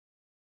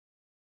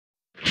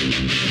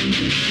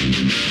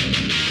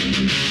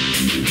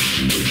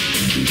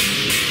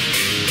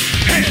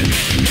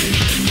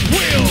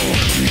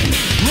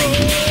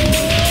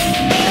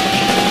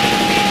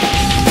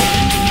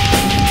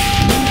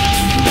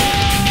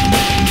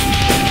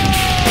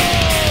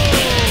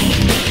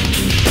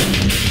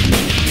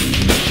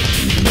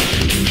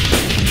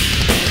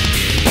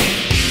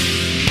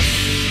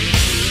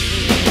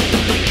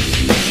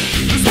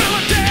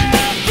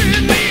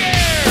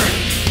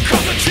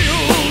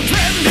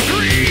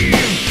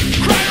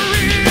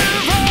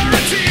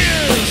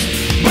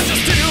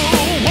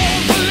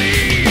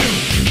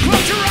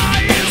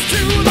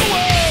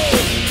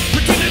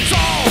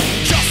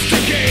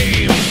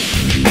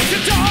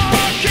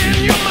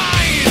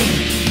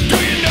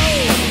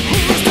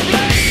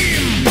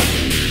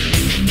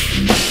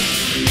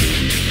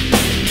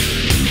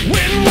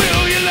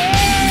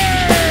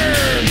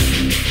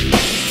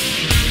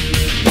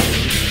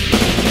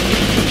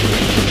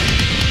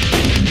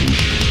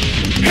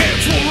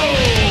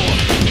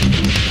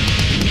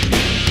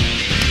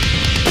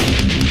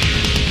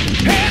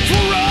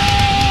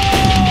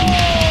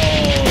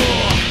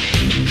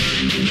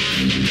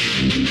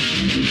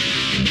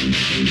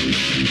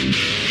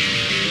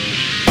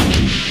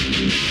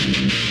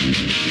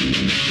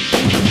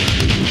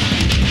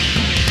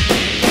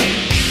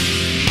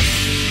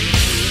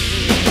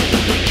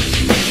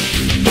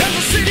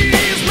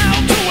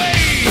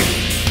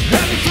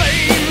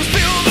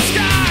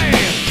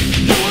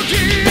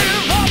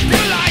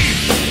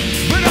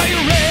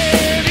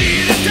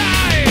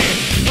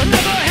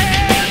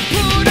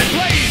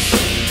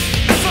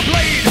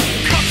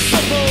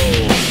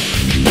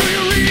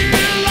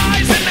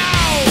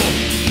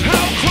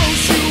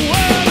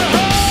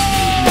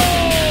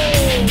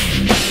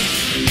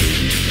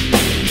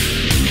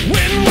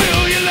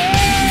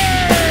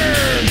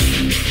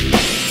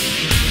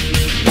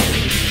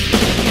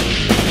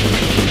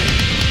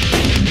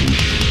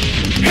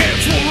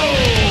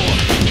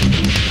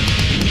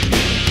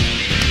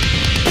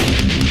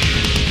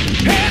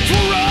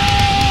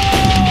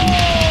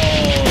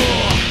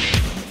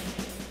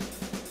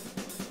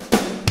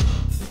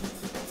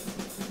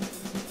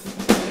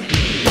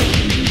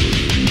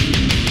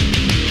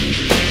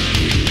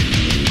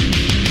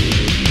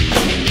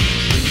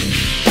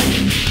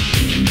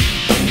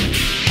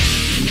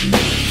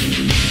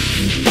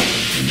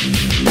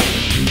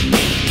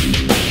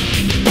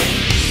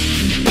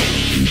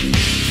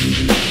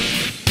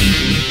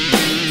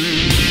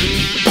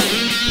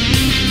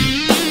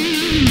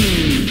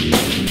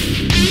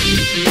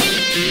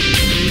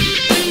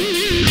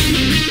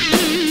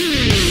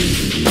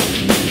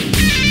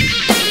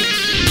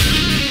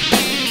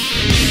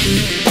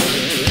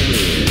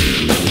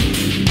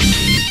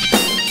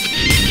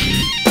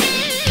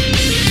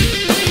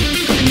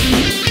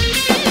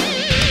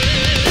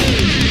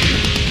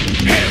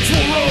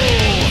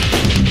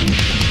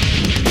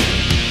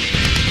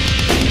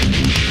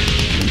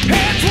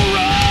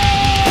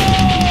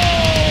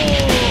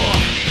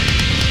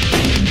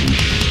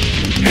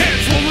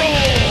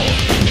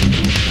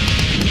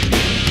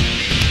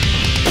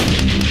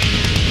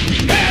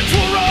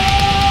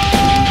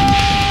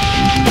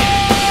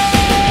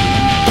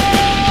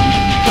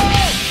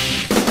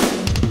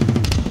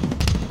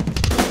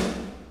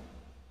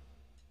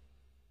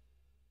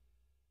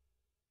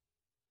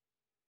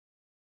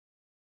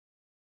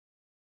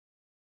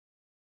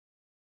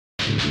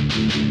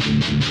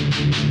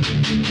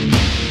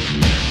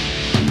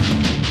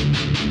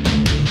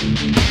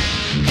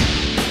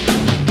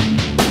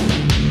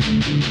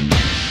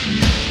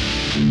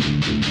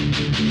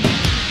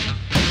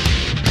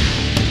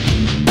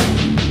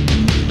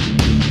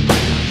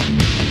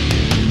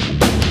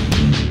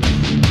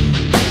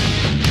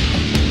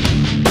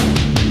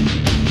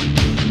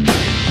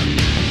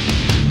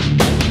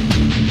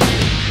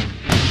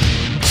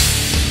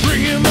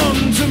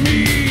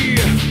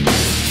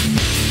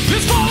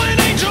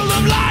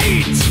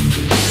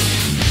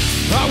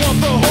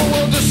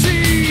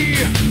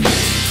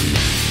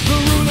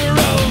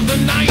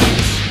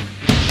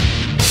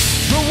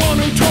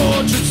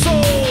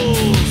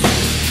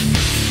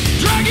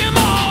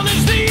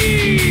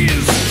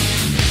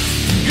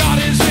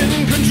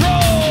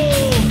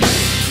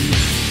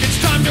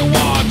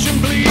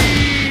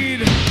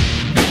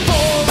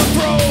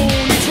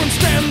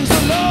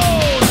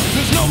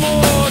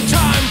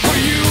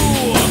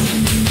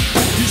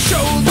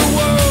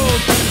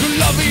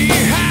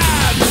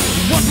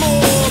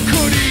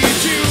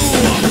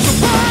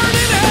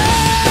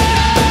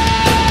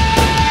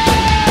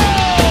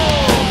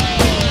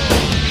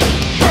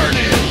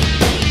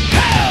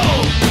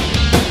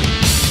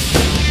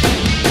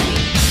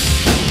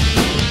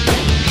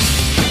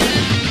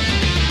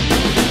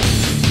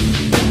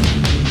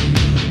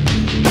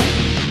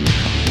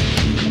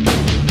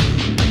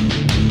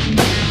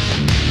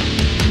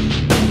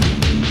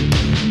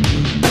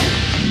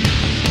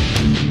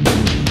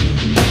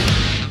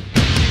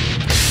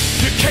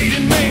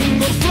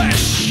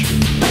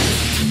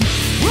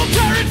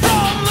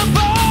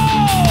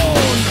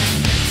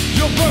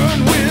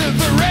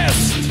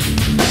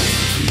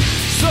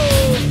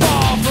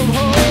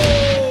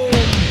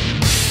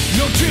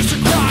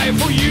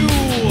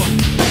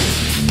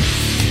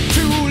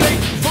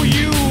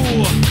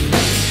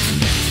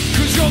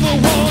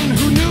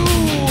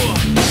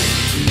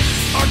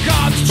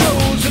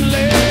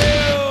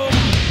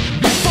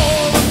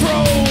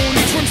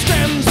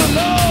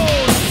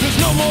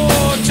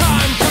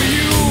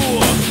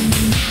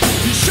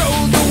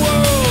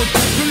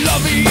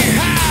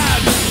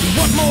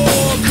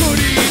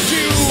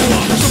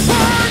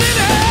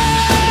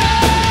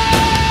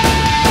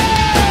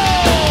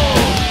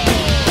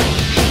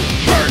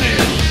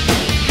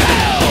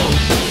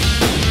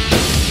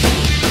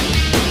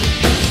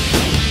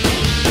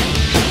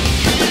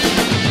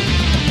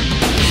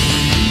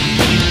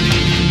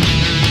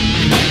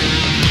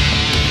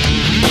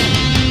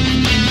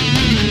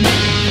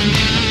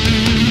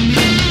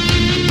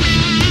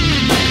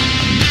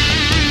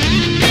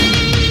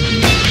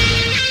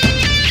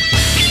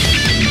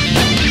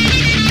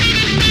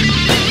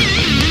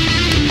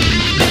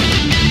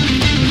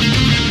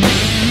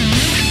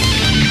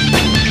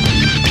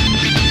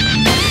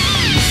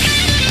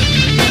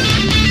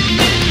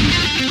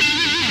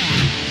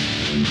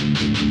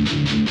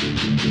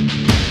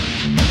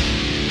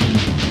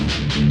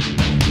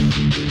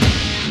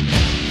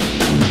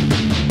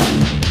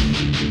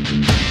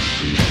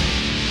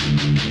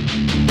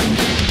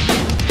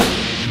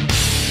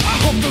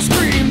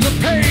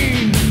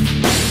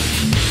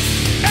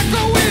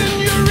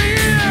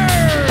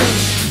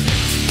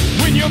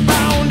you're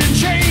bound and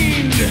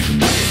chained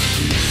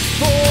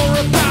for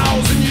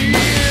 1,000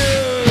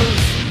 years,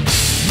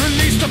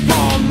 released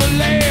upon the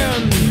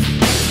land.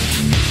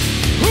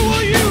 Who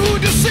will you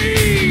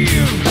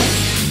deceive?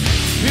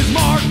 His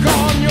mark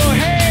on your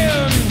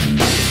hand.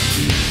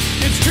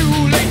 It's too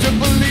late to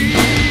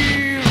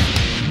believe.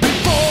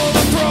 Before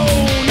the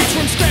throne, each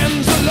one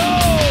stands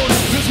alone.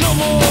 There's no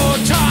more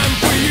time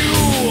for you.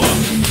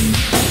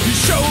 He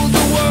showed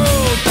the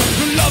world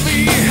the love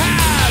he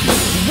had.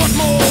 What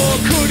more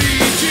could he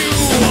do?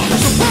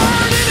 So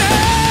burn in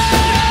hell!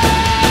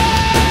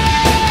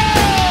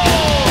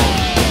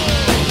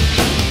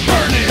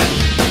 Burn in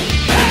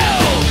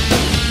hell!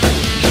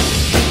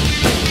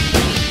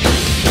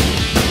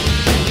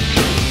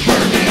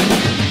 Burn in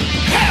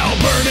hell!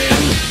 Burn in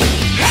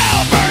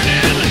hell! Burn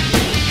in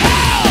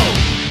hell!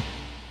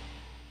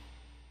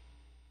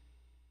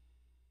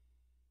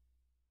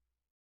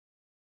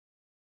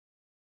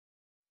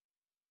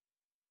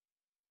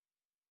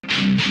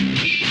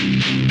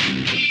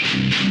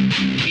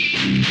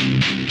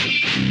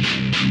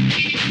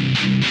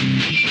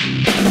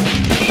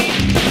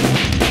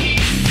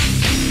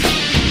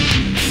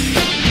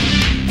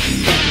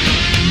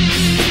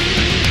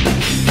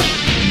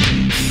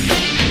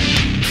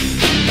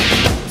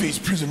 These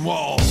prison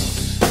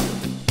walls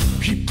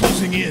keep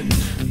closing in.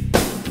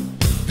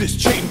 This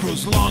chain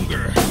grows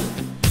longer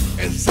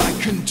as I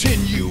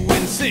continue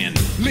in sin.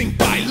 Link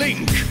by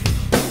link,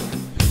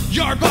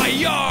 yard by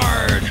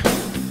yard.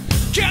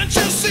 Can't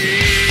you see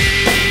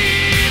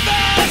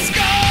the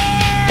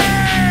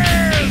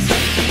scars?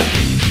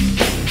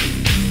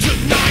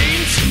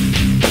 Tonight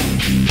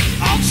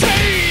I'll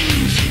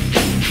change.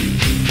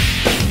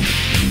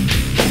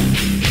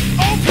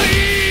 Oh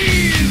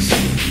please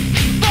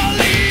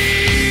believe.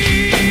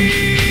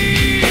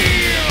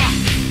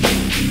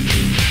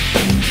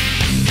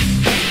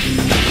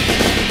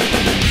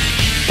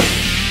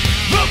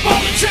 The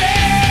ball and chain.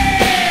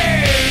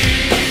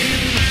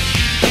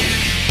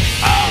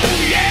 Oh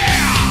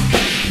yeah.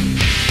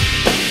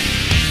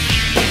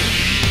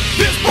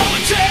 This ball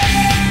and chain.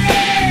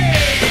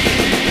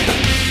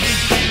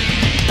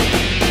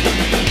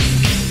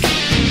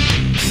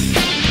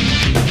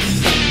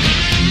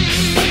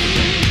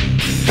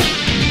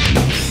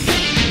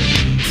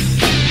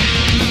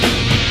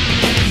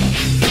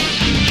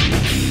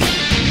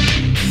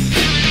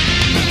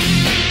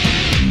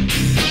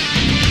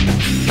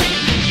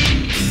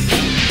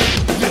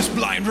 This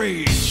blind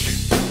rage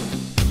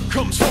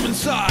comes from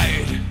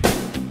inside.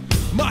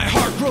 My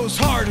heart grows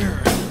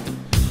harder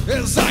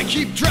as I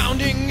keep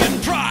drowning in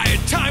pride.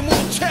 Time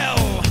will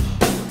tell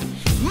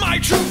my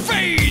true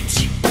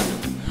fate.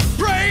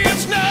 Pray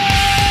it's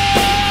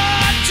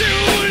not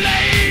too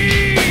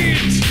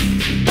late.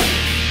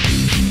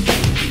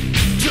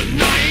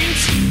 Tonight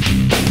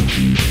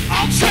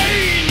I'll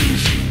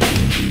change.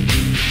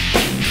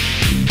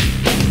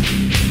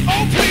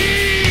 Oh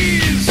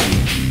please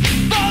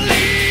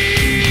believe.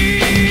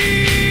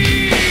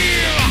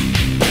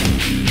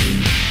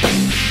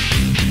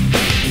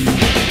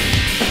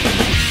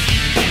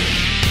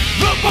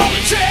 The ball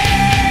and chain.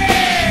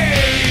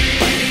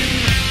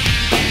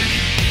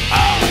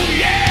 Oh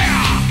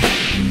yeah.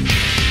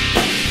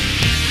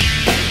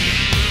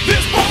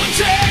 This ball and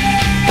chain.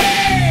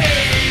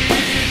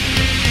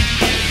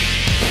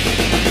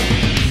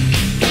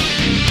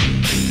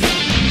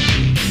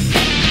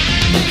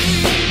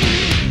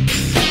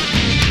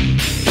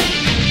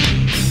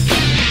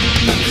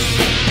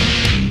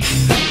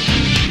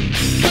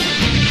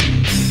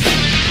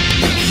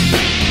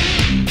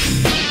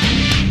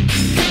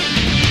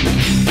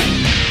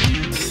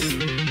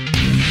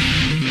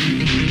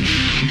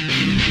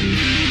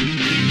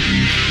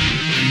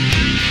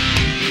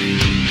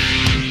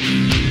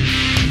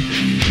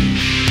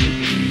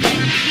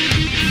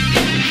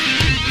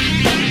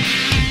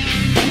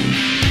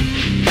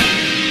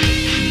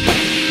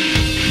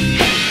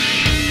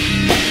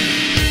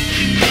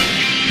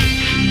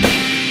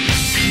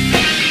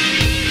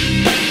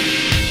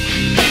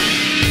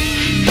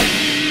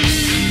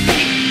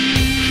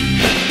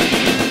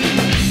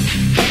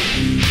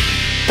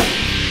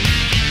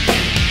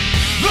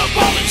 The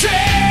ball and chain.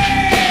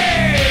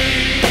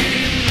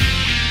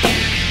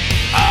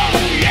 Oh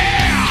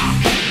yeah.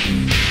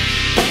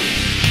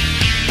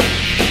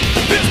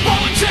 This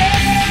ball and chain.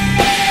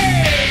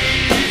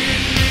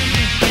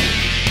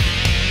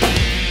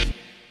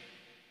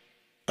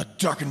 A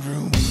darkened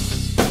room,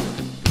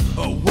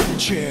 a wooden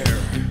chair.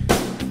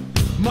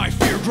 My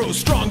fear grows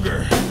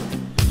stronger.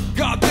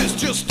 God, this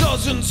just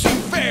doesn't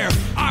seem fair.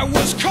 I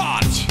was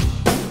caught,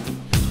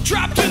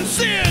 trapped in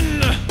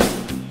sin.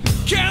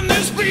 Can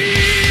this be?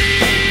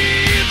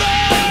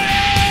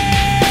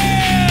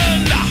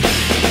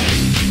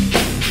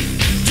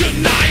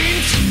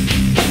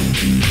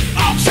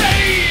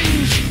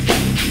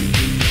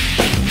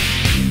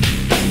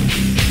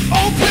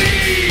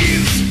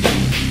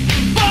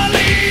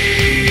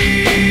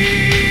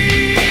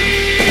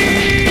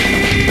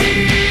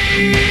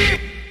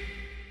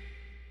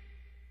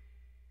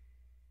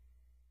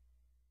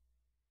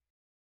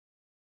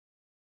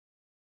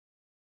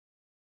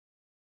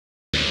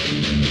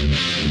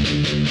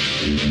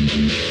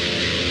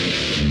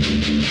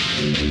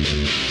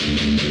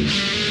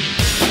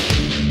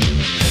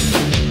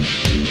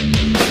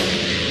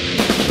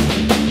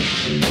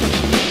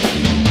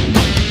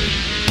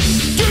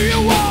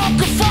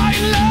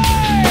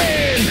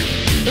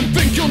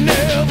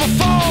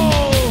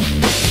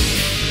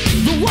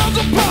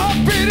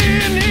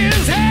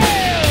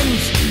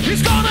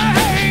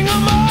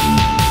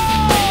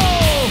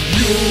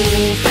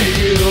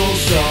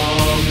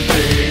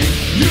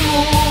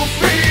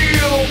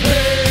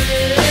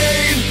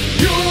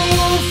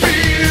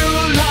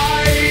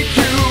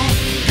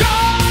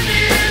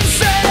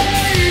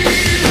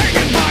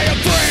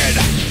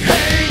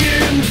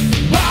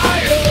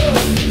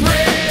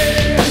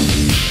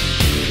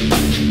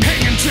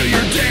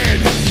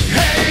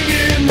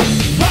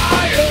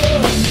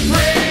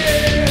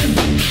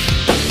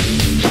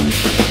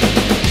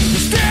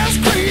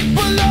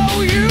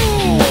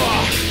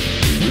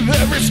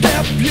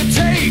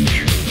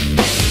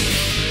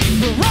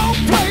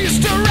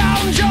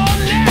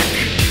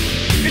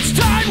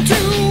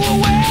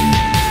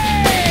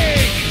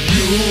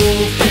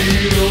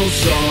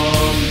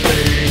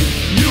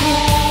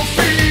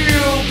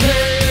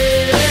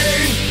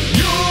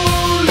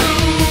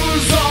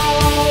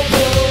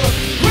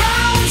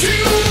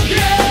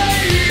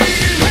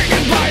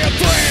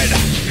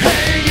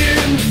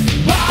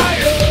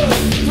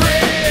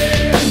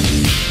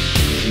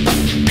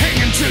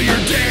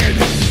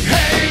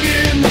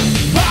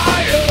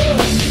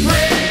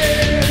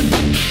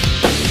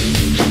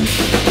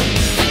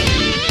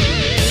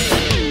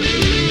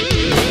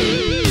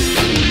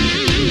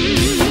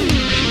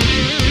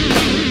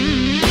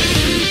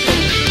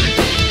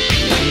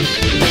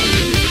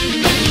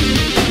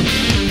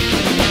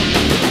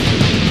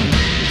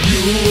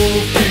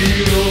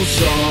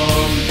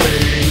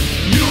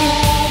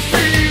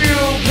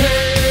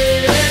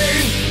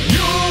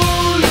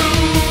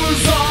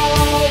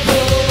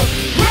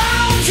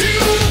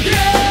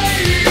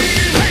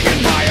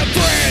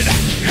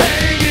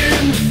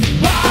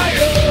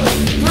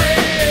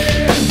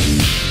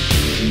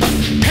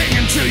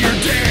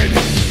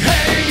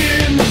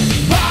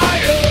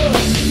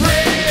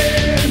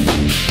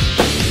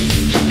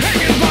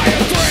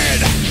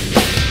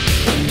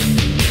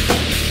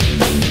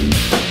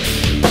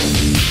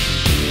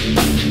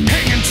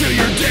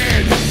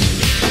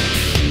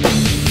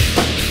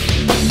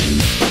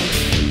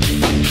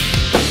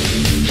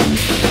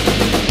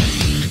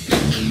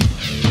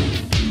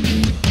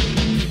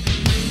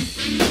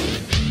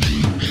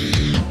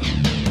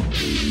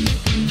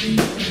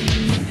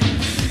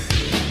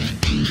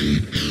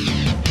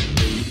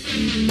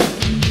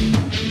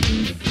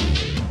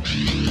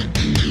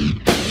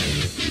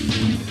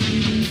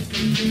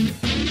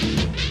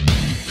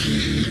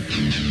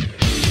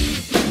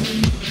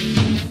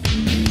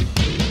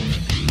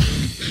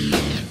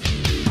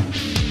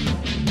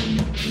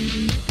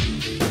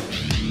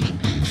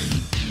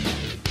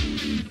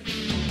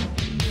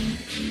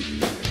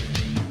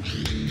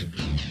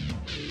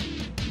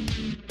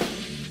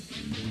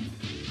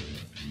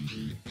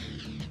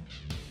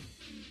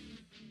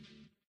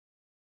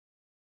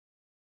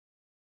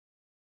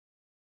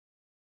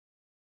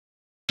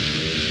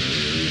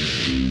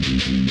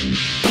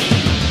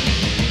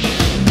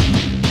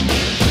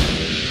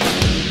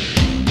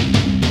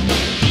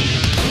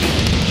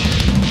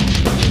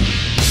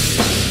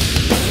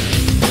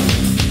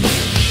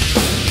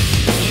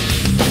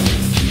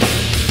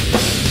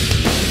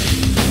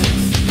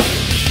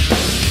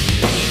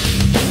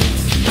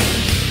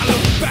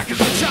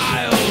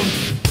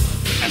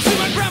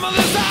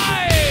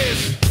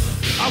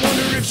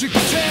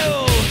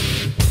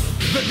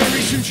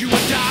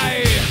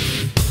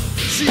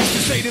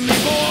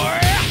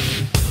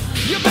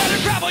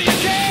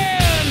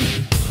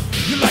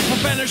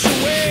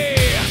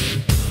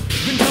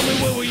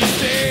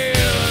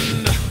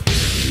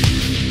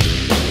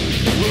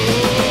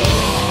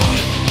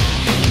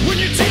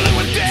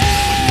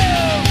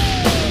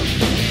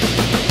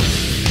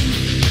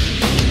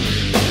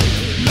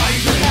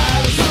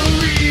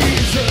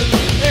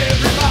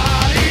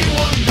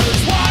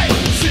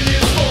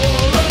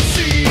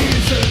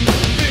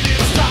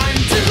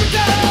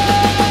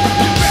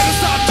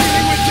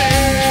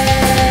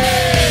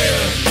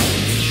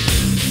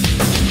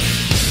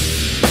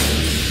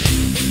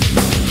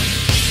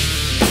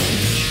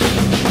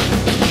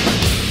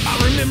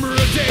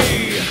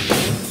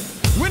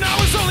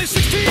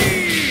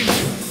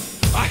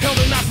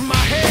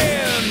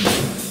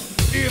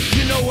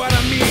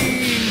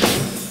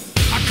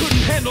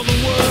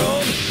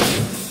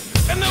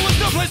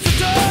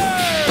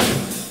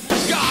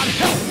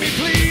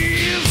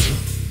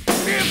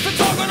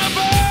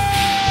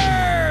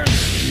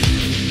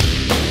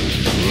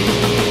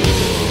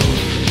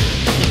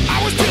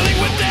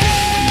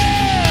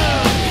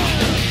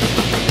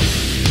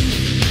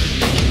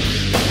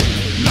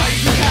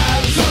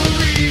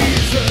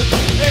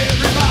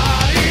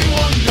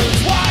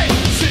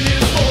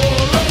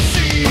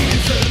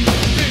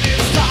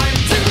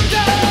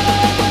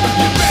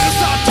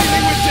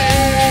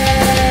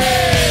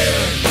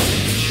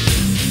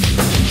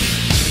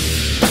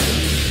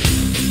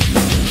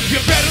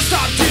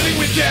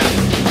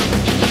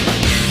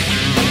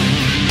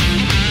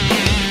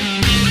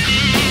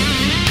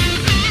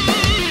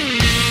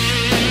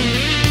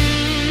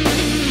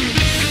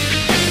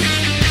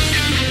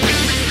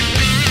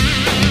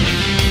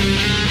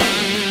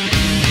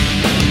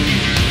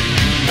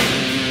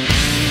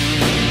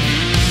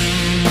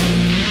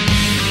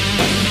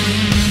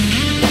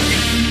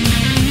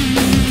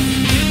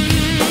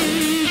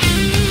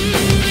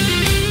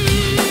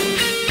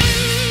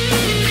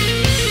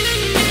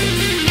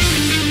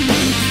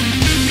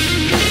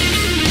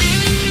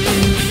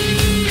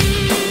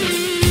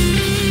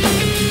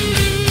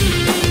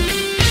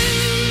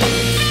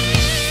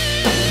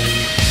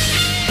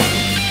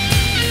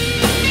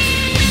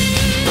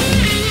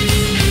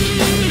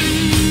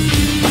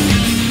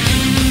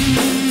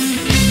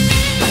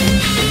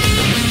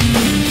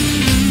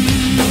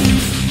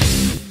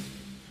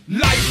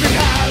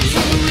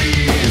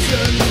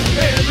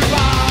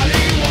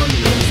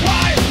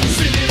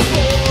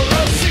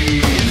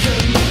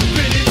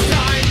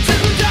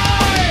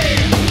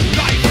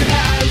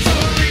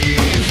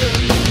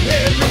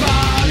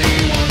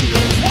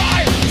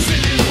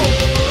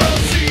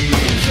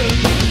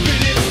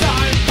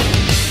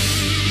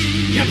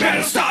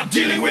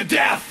 dealing with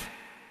death.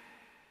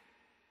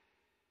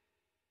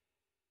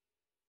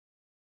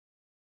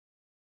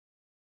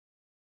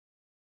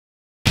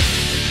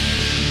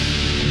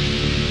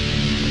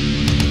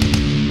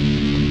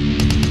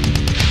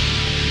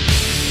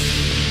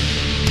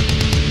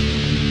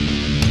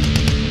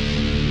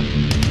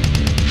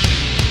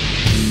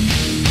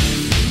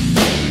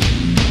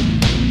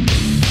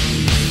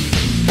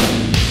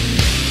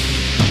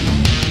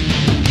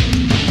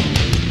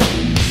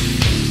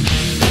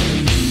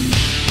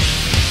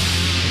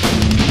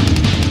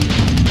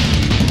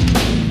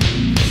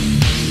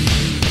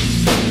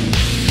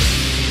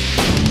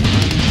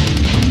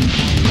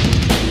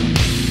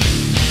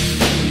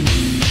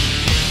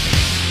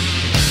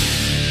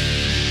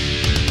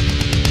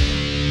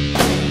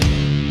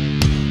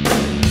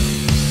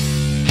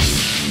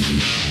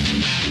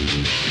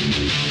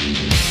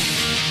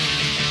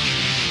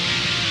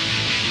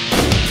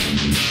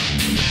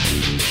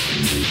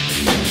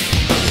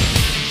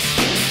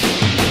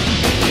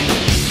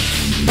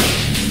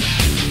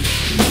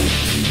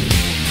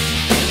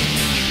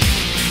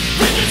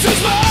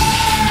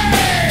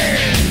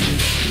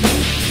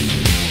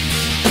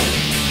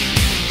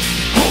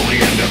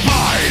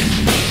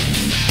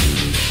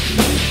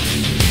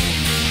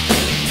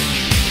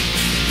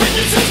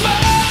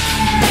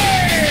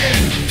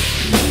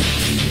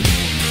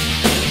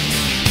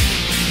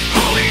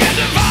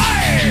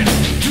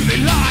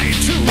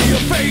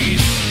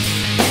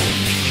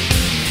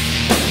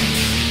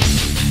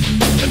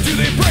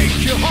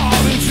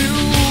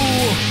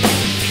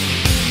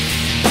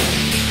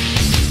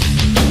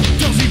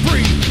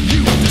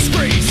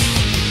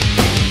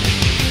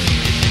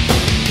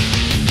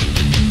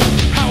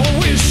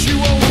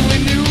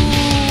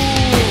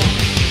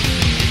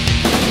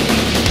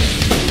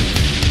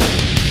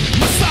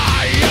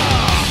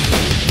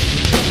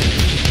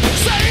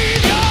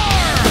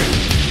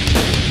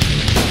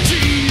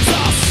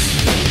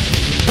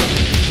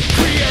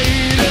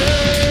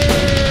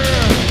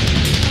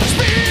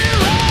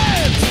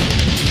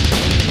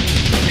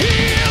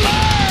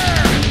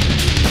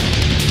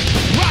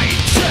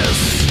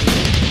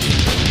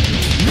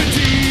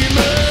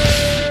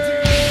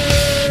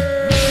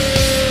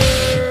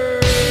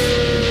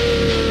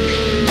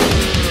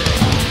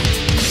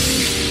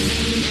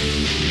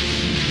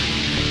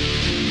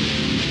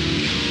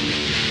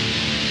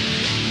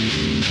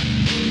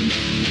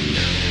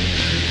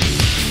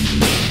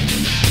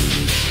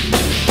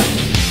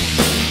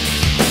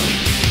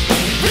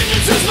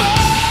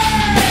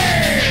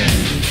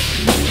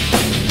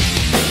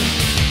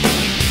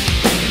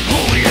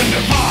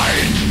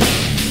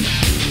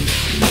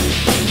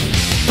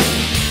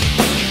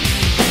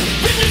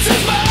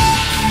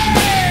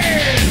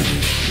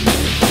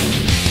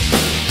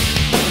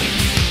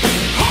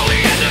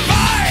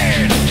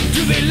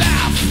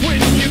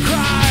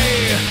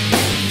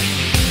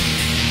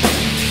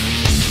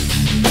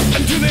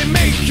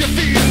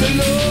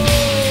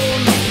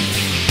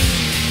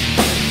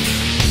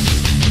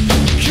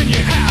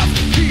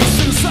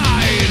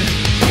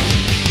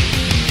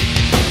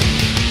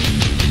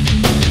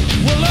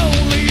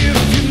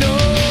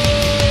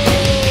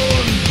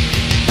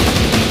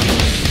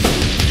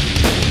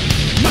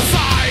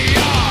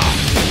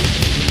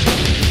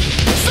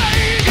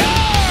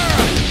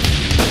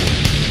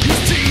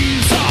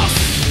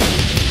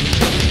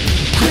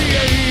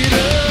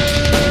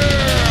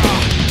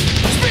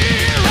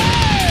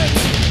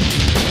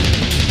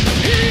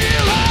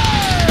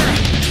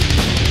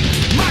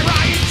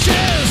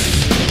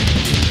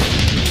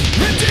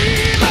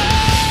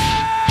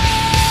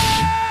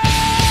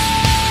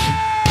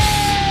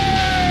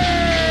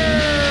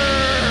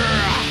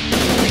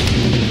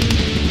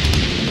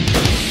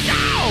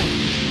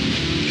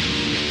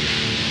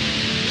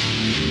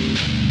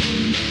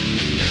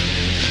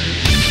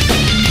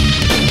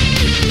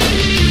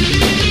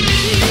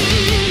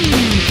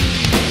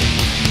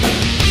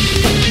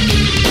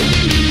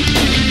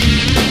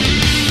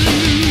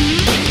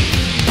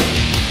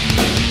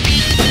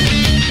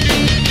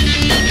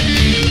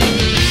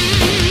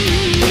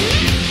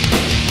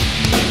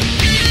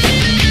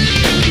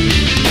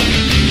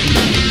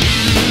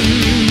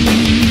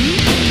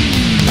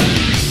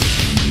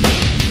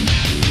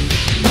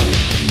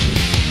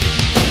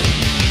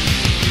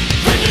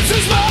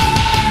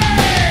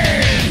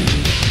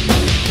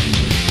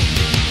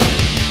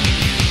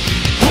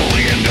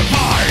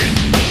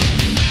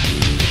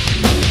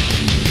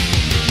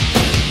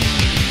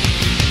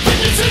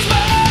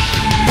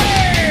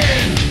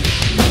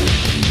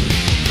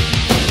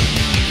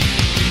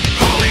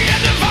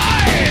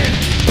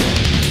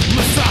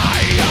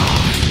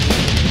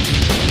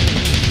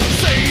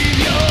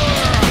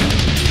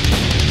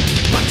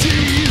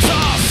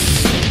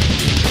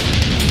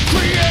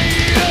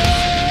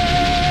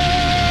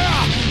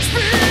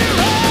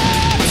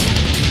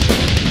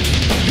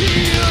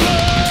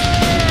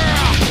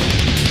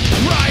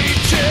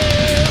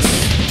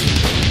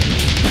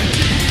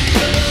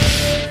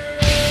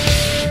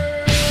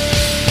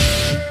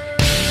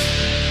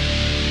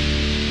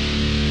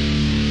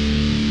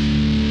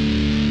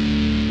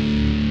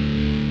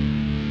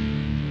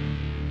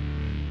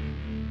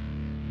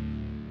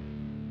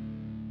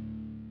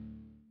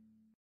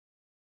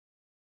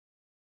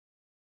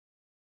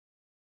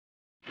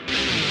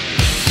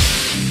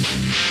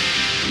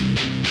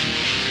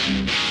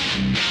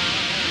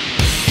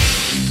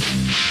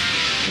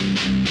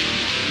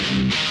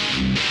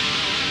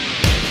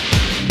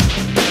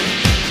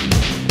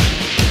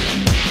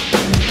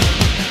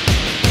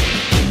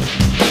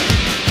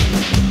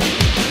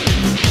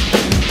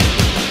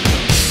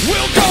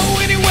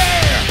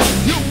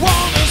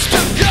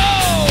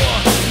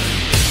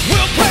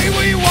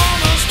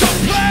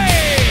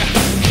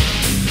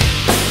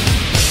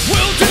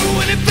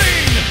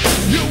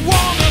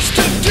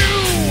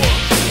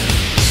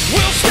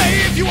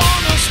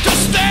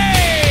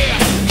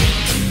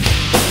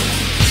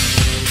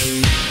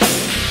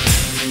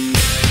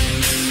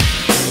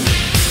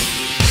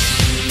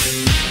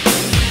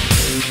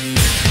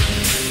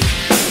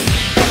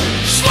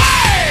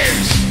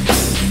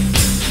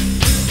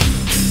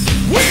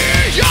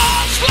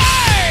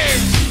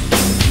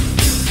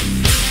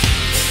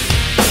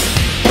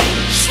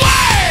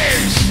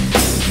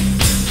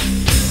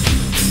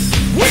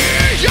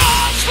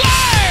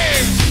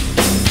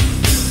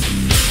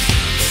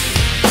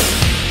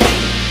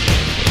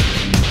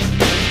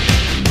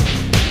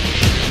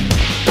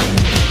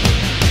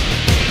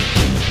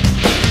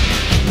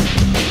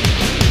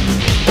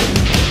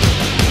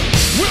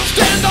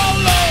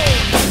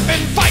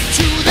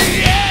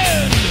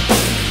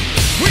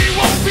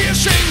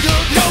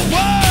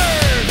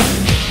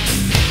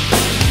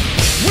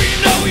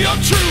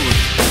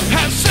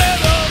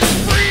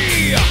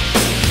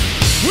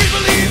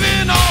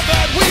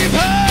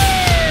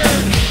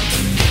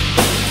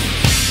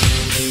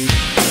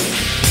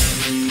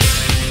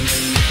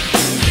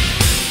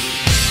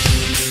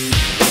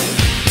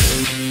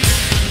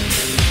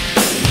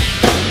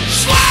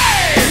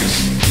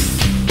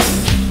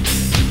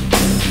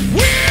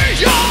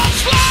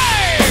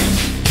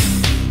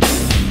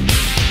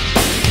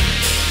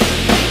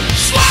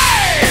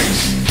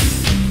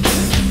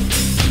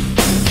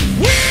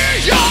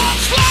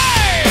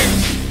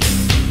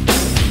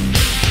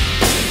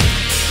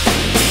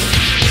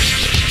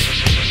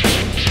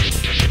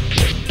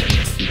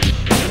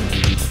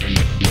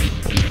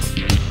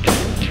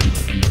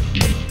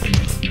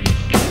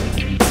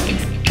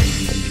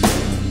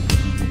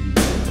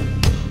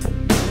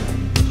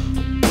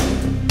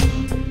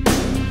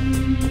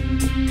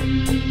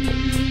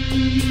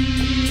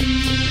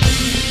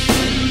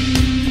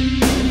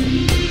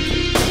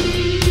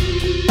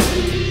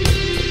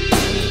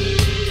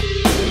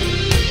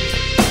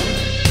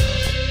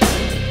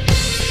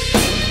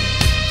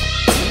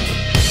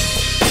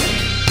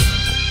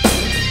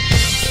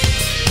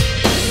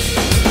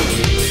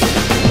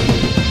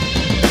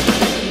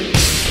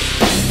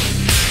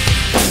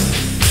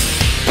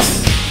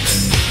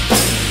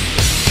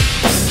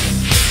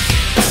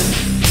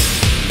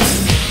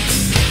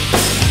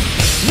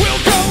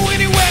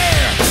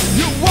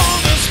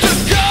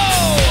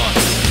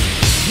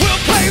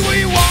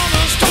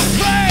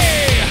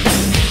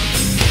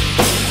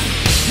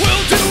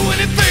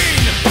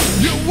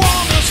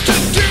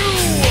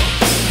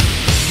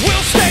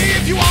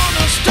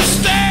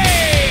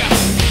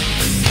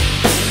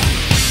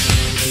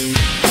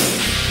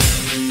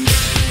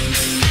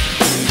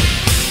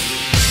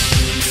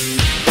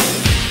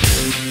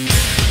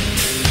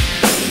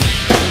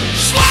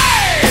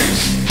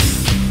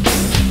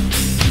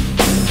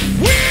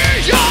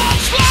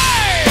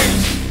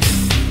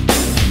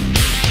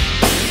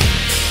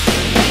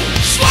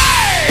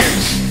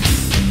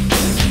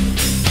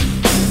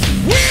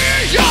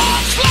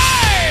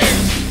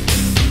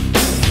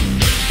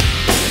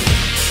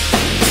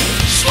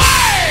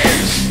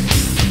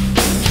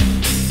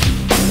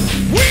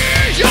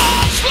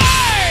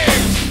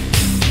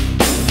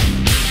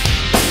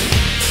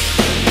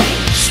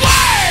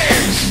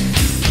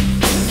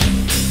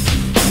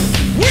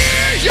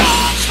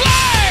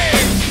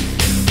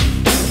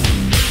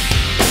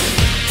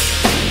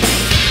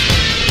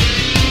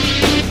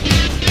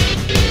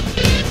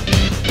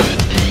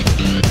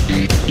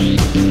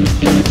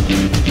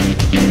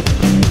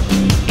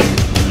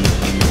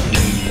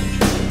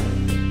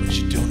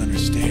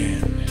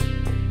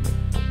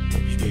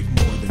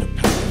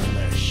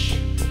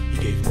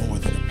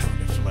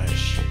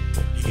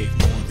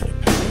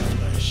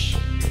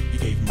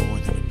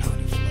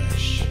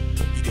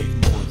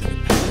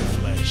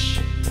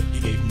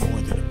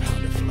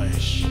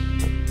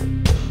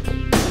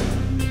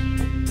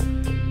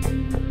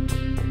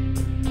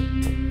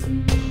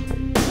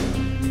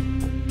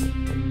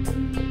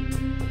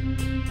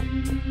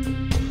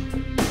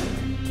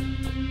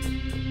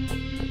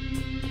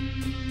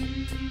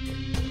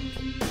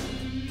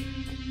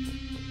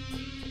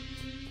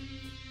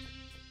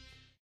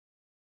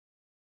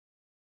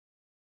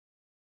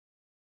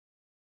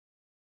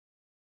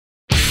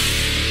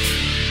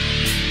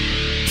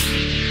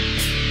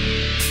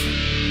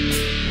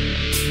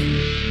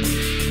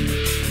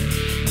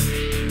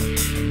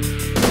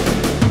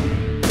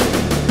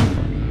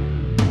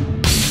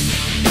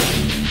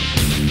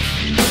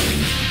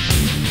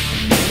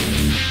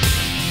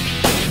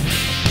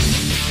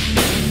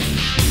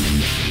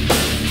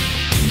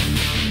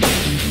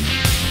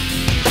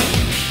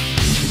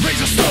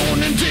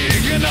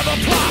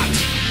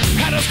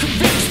 as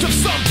convinced of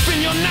something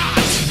you're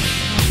not.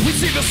 We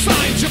see the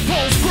signs, your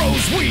pulse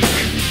grows weak.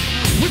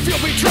 We feel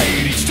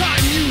betrayed each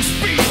time you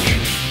speak.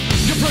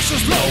 Your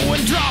pressure's low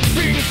and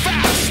dropping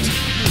fast.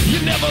 You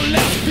never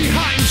left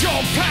behind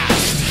your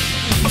past.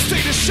 A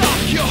state of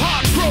shock, your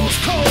heart grows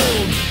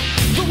cold.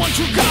 The one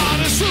true God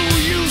is who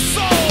you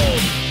sold.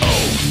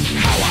 Oh,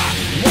 how I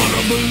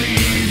wanna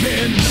believe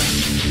in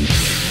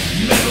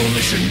metal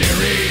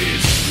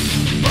missionaries,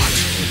 but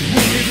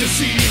when you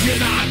deceive, you're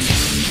not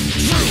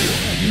true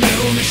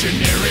metal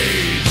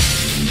missionaries.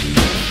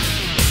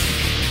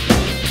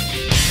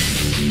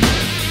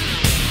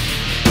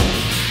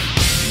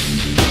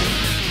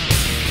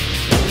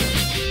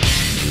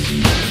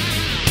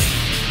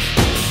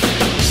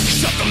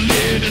 Shut the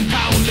lid and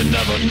pound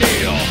another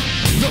nail.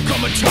 There'll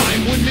come a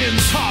time when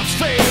men's hearts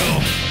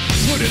fail.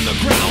 Put in the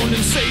ground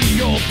and say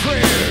your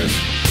prayers,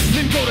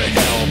 then go to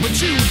hell, but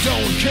you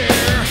don't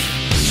care.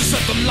 Just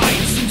set the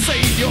lights and say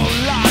your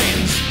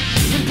lines,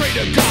 then pray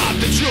to God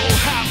that you'll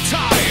have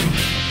time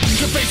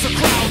to face the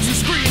crowds who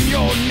scream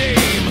your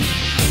name.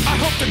 I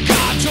hope to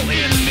God you'll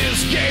end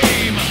this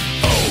game.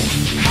 Oh,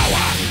 how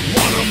I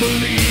wanna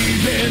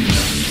believe in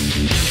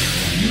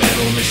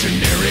metal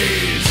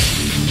missionaries,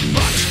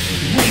 but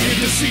when you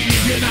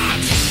deceive, you're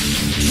not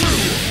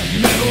true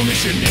metal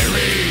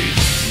missionaries.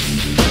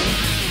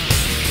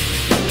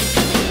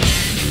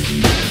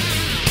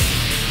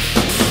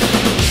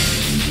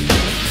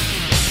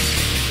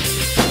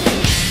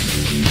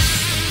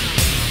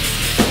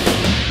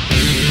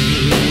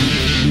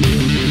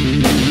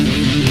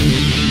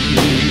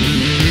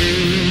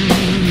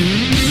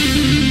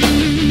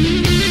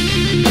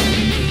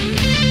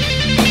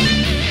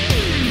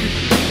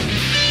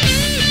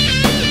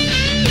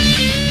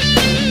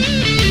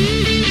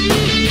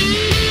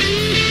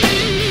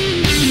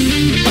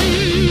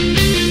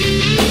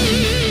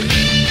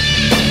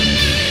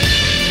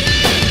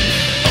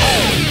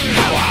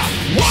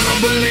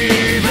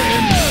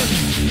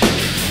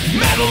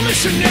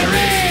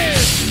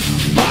 Missionaries,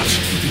 but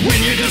when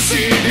you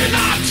deceive, you're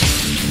not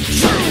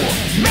true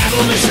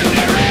metal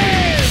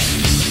missionaries.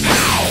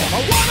 How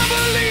I wanna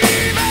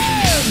believe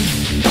in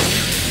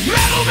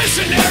metal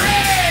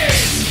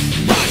missionaries,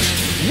 but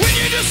when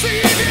you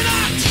deceive, you're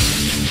not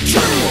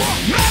true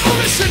metal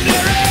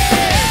missionaries.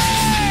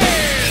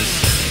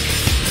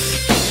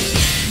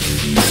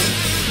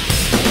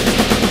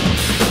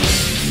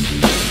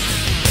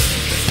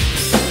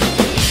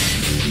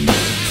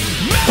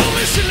 Metal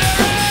missionaries.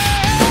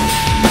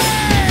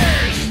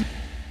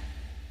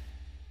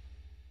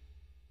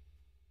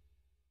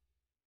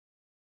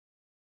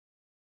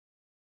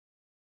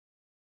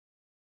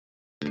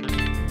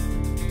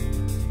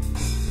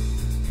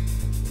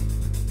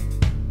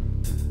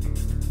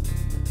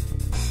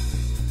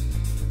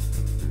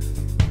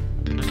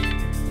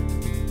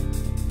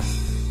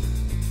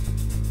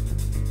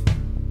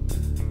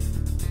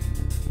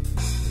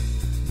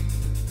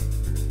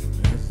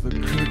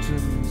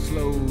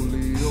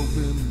 Slowly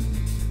opens,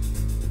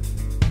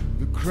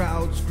 the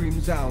crowd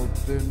screams out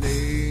their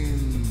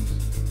names.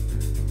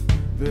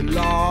 They're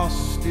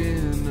lost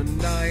in a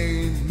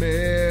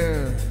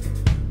nightmare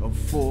of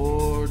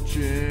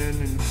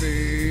fortune and fame.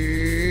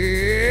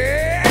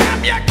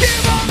 You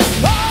give up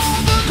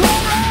all the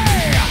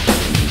glory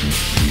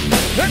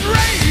and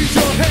raise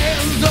your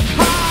hands up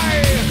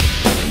high.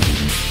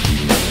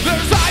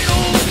 There's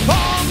idols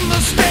on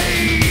the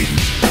stage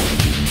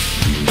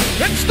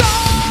and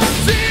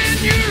stars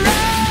in your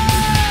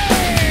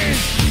eyes.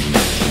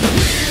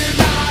 We're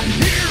not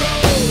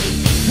heroes.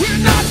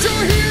 We're not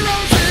your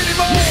heroes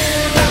anymore.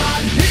 We're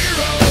not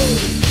heroes.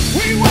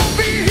 We won't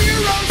be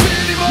heroes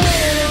anymore.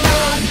 We're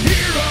not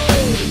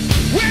heroes.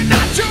 We're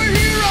not your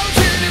heroes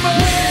anymore.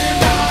 We're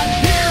not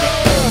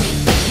heroes.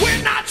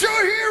 We're not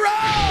your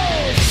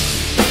heroes.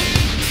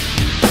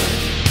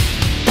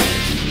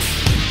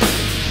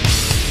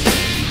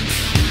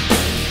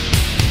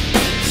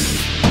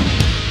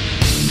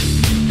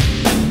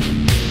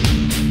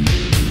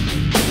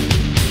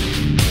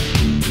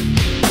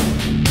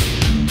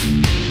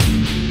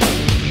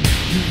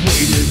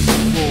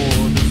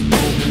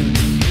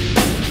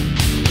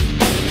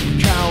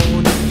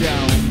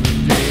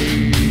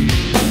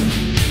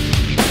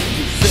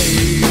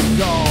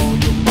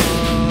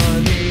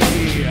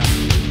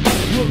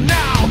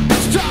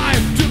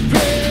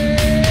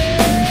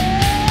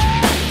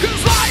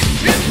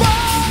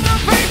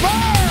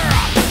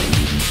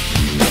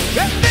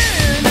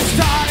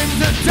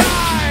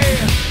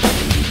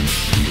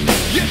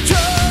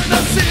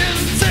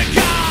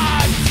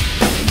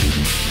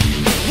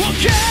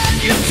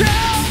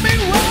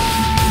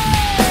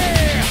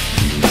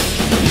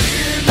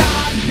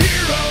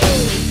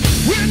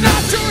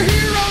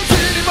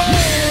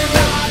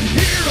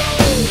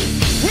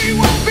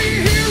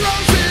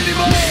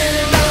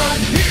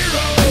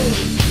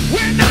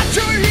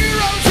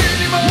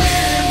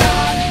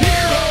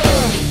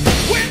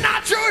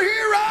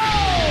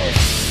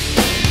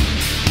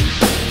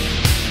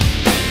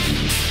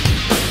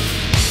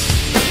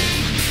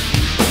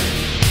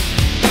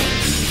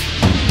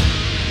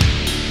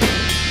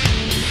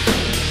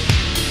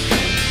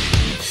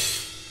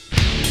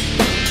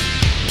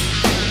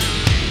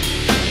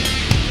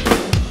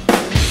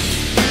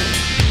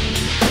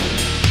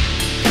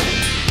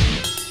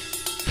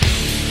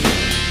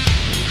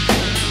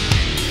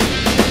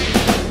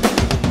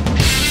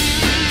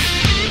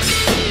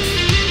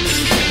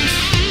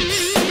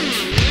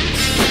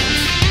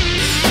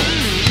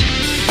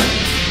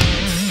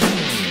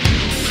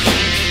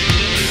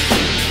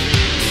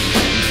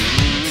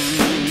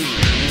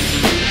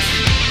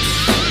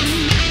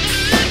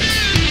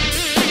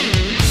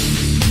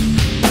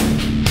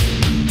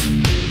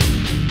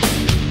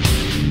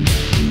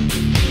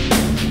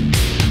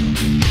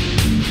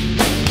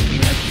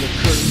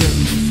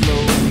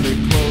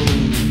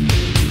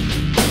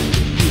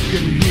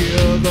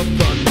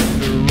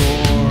 thunder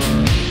roar.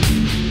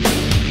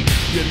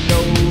 You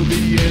know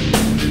the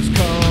end is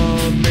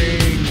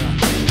coming,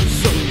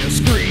 so you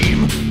scream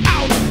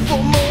out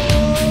for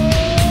more.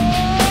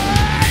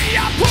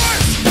 You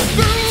push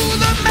through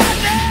the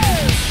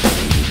madness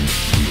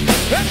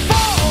and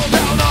fall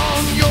down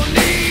on your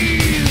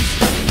knees.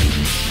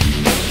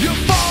 You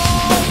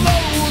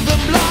follow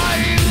them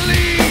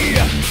blindly,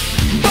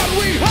 but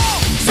we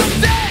hope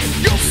someday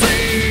you'll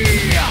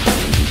see.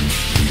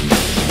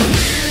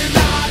 We're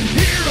not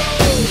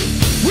heroes.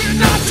 We're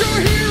not your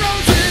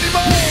heroes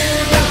anymore.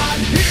 We're not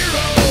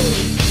heroes.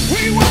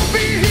 We won't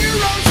be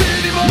heroes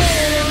anymore.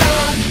 We're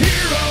not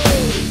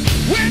heroes.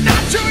 We're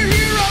not your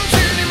heroes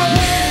anymore.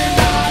 We're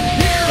not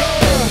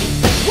heroes.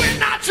 We're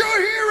not your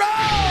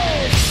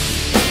heroes.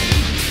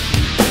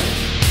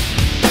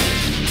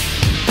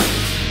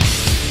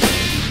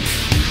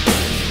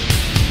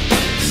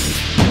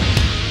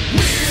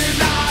 We're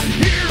not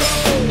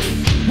heroes.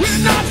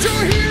 We're not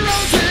your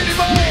heroes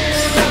anymore.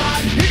 We're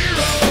not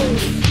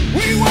heroes.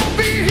 We won't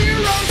be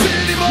heroes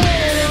anymore.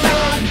 We're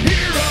not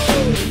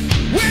heroes.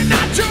 We're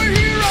not your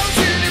heroes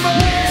anymore.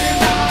 We're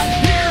not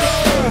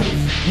heroes.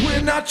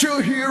 We're not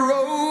your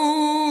heroes.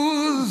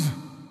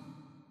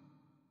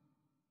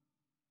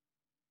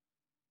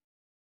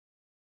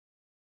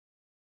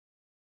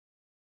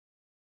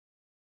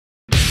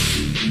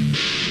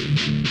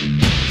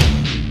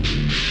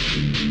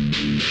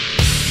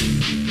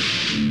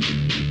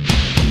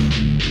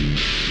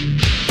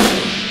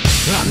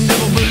 I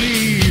never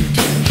believed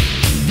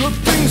the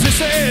things they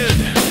said.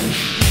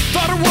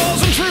 Thought it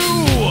wasn't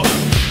true.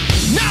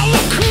 Now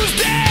look who's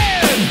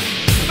dead.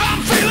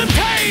 I'm feeling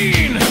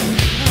pain,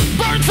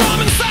 burned from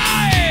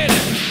inside,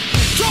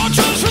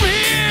 tortures from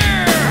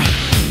here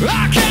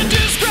I can't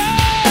describe.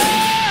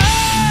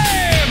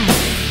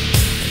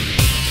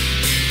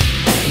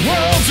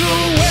 Worlds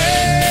away.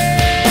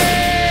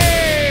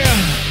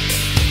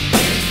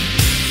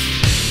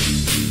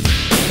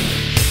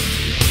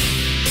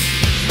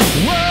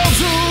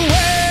 Worlds away.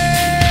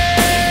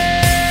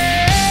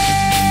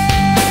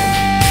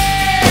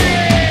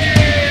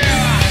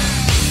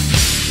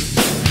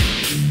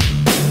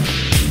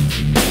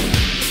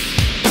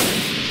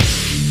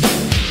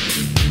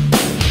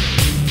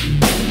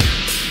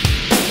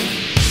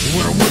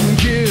 What I wouldn't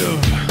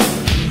give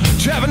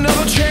to have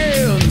another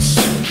chance.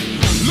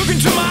 Look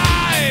into my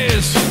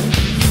eyes,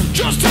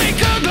 just take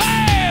a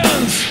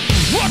glance.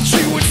 What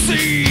you would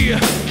see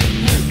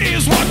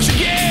is what you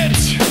get.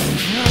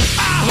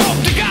 I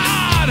hope to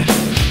God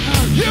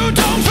you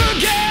don't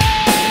forget.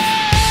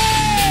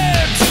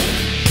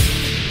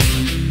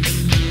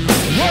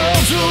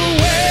 Worlds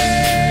away.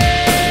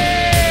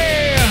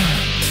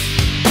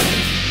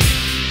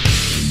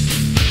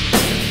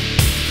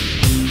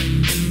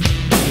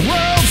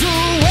 Worlds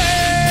away.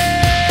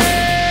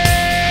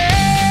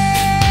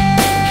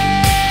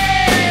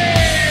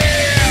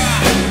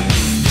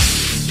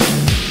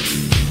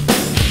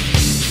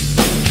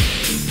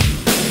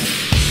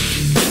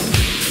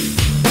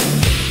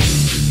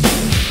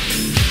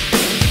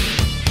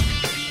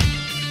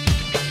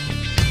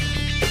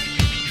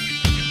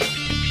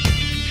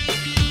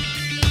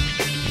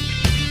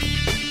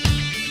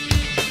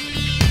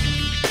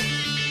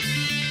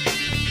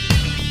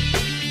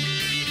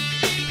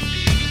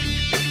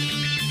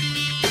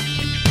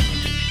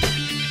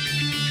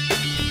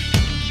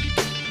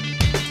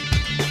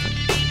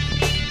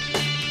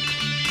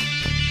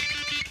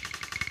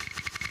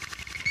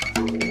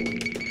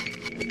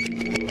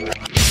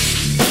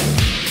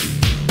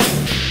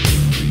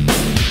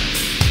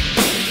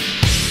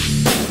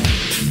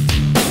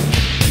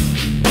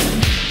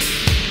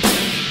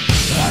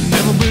 I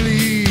never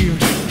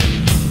believed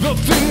the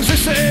things they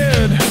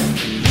said.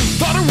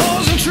 Thought it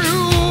wasn't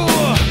true.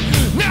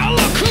 Now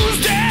look who's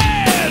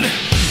dead.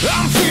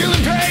 I'm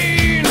feeling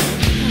pain.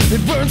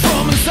 It burns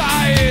from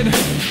inside.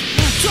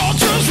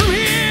 Tortures from here.